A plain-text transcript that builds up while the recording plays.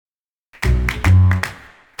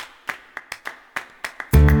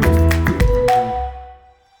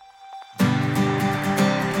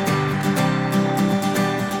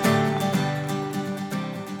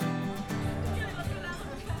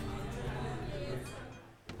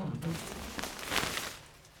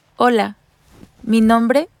Hola, mi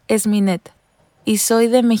nombre es Minet y soy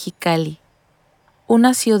de Mexicali,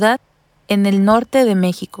 una ciudad en el norte de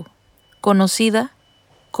México, conocida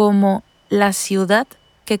como la ciudad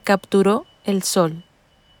que capturó el sol.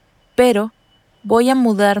 Pero voy a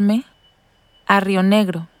mudarme a Río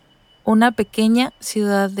Negro, una pequeña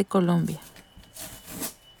ciudad de Colombia.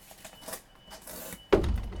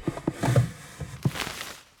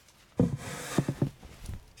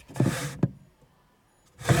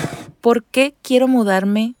 ¿Por qué quiero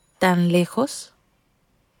mudarme tan lejos?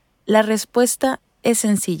 La respuesta es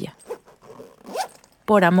sencilla.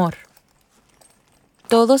 Por amor.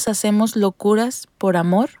 Todos hacemos locuras por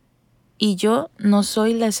amor y yo no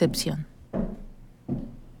soy la excepción.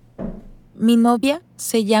 Mi novia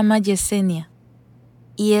se llama Yesenia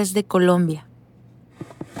y es de Colombia.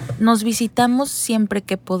 Nos visitamos siempre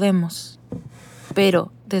que podemos,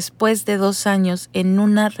 pero después de 2 años en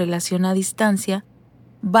una relación a distancia,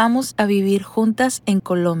 vamos a vivir juntas en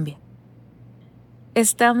Colombia.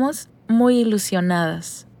 Estamos muy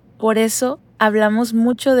ilusionadas, por eso hablamos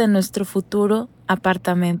mucho de nuestro futuro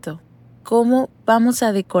apartamento, cómo vamos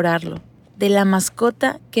a decorarlo, de la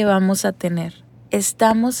mascota que vamos a tener.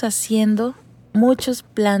 Estamos haciendo muchos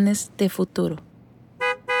planes de futuro.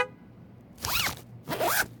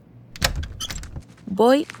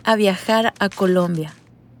 Voy a viajar a Colombia,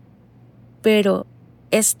 pero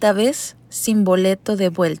esta vez sin boleto de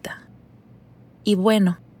vuelta. Y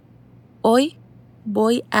bueno, hoy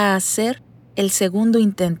voy a hacer el segundo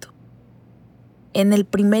intento. En el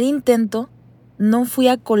primer intento no fui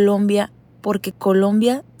a Colombia porque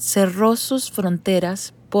Colombia cerró sus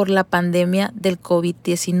fronteras por la pandemia del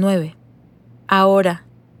COVID-19. Ahora,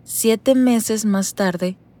 7 meses más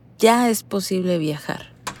tarde, ya es posible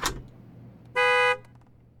viajar.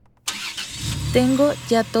 Tengo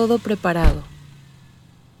ya todo preparado.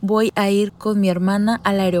 Voy a ir con mi hermana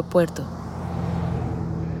al aeropuerto.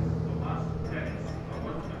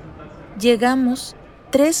 Llegamos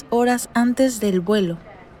 3 horas antes del vuelo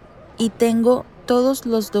y tengo todos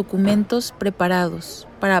los documentos preparados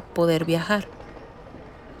para poder viajar.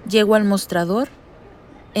 Llego al mostrador,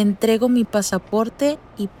 entrego mi pasaporte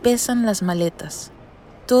y pesan las maletas.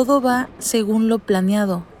 Todo va según lo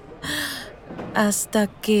planeado. Hasta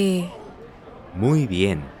que... Muy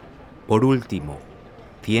bien. Por último,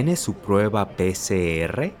 ¿tiene su prueba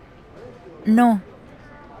PCR? No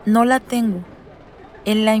la tengo.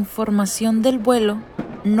 En la información del vuelo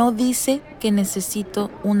no dice que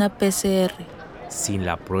necesito una PCR. Sin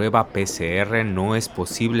la prueba PCR no es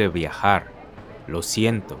posible viajar. Lo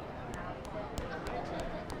siento.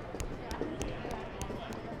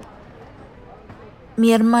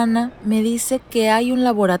 Mi hermana me dice que hay un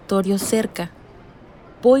laboratorio cerca.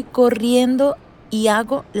 Voy corriendo y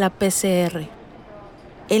hago la PCR.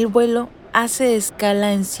 El vuelo hace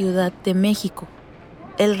escala en Ciudad de México.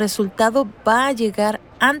 El resultado va a llegar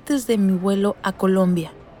antes de mi vuelo a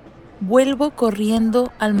Colombia. Vuelvo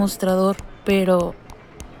corriendo al mostrador, pero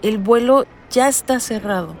el vuelo ya está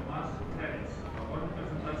cerrado.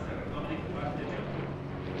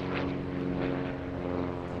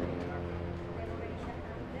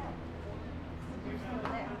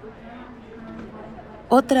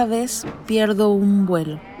 Otra vez pierdo un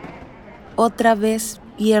vuelo. Otra vez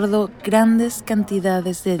pierdo grandes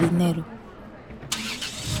cantidades de dinero.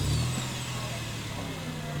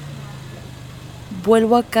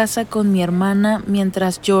 Vuelvo a casa con mi hermana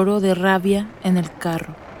mientras lloro de rabia en el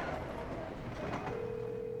carro.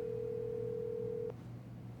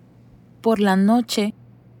 Por la noche,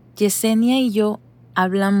 Yesenia y yo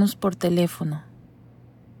hablamos por teléfono.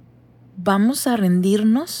 ¿Vamos a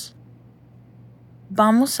rendirnos?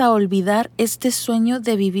 ¿Vamos a olvidar este sueño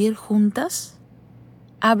de vivir juntas?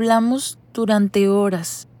 Hablamos durante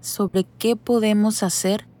horas sobre qué podemos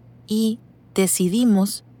hacer y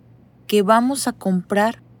decidimos que vamos a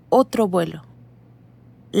comprar otro vuelo.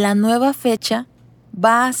 La nueva fecha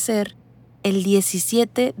va a ser el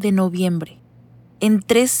 17 de noviembre, en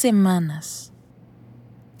 3 semanas.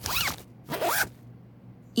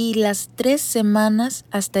 Y las 3 semanas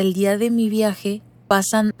hasta el día de mi viaje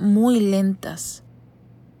pasan muy lentas.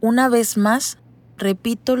 Una vez más,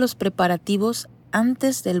 repito los preparativos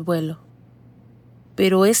antes del vuelo.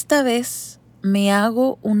 Pero esta vez me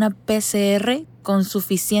hago una PCR con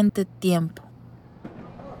suficiente tiempo.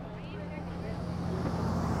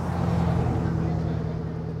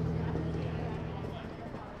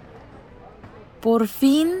 Por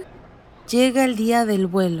fin llega el día del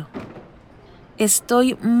vuelo.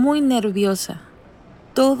 Estoy muy nerviosa.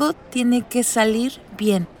 Todo tiene que salir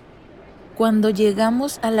bien. Cuando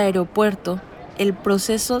llegamos al aeropuerto, el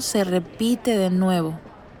proceso se repite de nuevo.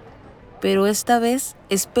 pero esta vez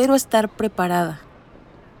espero estar preparada.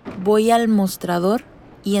 Voy al mostrador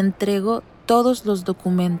y entrego todos los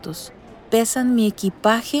documentos. Pesan mi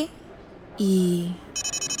equipaje y...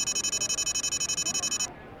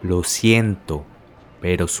 Lo siento,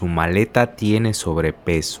 pero su maleta tiene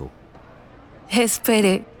sobrepeso.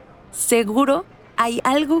 Espere, seguro hay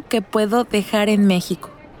algo que puedo dejar en México.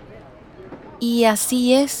 Y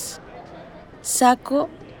así es. Saco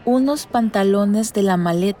unos pantalones de la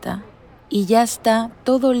maleta y ya está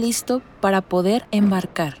todo listo para poder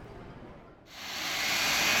embarcar.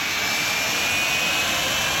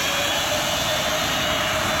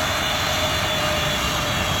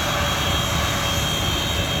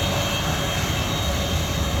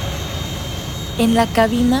 En la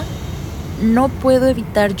cabina no puedo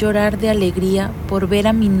evitar llorar de alegría por ver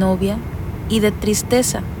a mi novia y de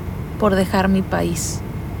tristeza por dejar mi país.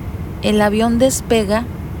 El avión despega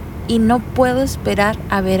y no puedo esperar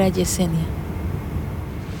a ver a Yesenia.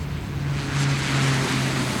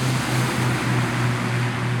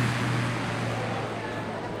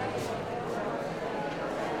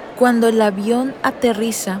 Cuando el avión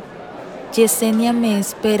aterriza, Yesenia me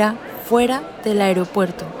espera fuera del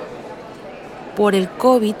aeropuerto. Por el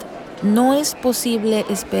COVID, no es posible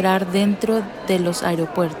esperar dentro de los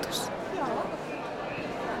aeropuertos.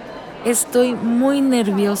 Estoy muy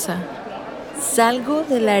nerviosa. Salgo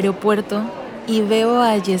del aeropuerto y veo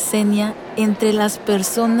a Yesenia entre las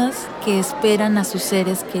personas que esperan a sus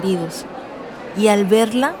seres queridos. Y al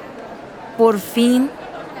verla, por fin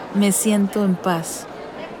me siento en paz.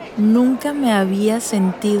 Nunca me había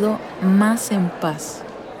sentido más en paz.